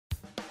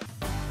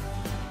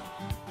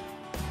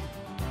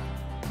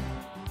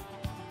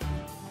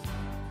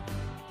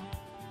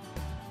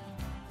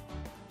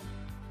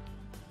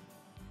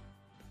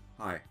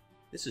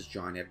This is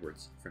John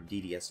Edwards from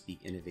DDSB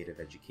Innovative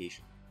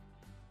Education.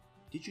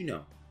 Did you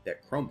know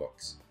that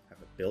Chromebooks have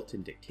a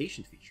built-in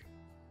dictation feature?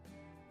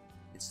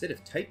 Instead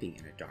of typing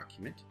in a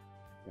document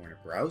or in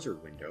a browser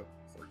window,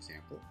 for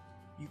example,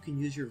 you can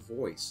use your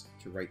voice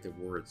to write the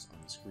words on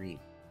the screen.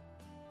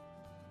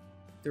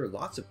 There are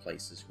lots of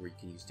places where you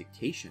can use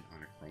dictation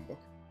on a Chromebook.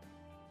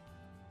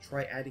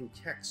 Try adding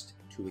text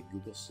to a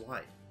Google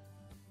slide,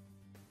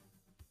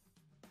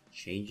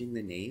 changing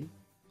the name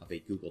of a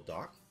Google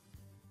Doc,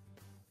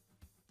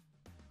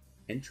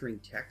 entering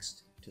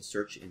text to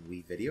search in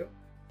WeVideo,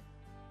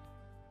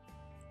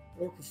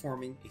 or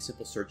performing a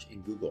simple search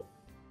in Google.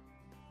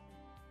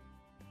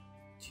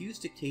 To use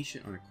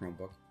dictation on a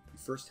Chromebook, you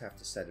first have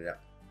to set it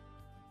up.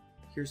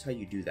 Here's how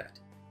you do that.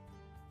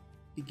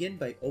 Begin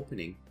by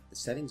opening the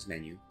settings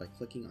menu by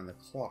clicking on the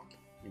clock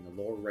in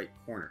the lower right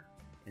corner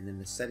and then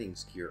the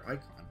settings gear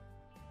icon.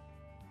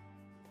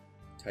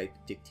 Type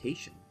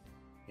dictation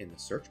in the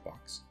search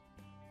box.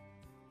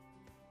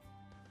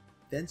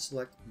 Then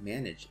select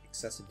Manage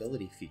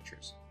Accessibility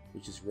Features,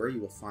 which is where you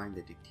will find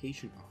the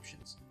dictation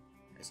options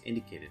as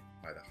indicated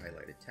by the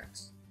highlighted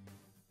text.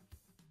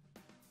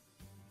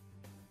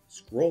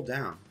 Scroll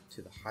down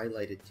to the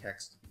highlighted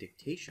text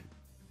Dictation,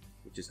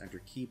 which is under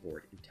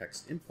Keyboard and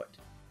Text Input.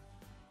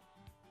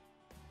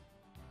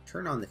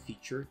 Turn on the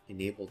feature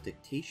Enable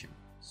Dictation,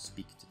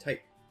 Speak to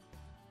Type.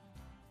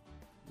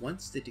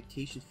 Once the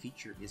dictation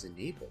feature is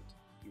enabled,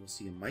 you will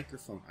see a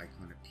microphone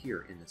icon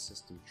appear in the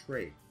system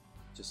tray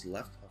just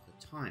left of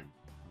the time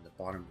on the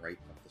bottom right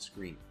of the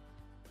screen.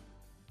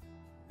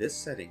 This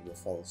setting will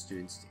follow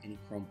students to any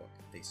Chromebook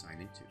they sign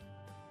into.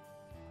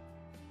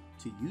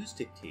 To use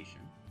dictation,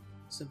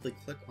 simply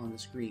click on the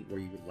screen where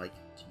you would like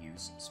to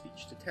use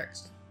speech to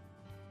text.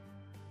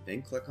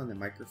 Then click on the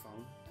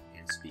microphone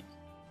and speak.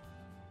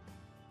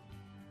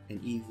 An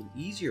even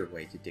easier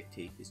way to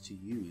dictate is to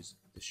use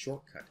the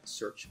shortcut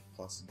Search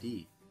plus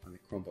D on the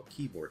Chromebook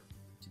keyboard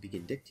to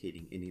begin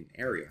dictating in an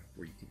area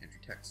where you can enter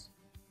text.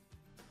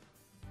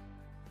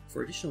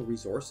 For additional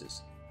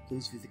resources,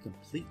 please view the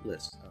complete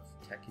list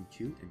of Tech in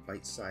 2 and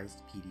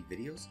bite-sized PD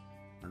videos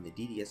on the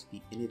DDSB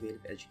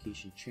Innovative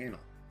Education channel,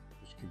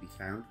 which can be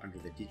found under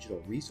the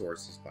Digital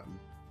Resources button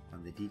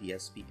on the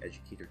DDSB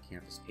Educator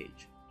Campus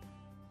page.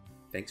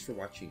 Thanks for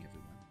watching,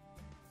 everyone.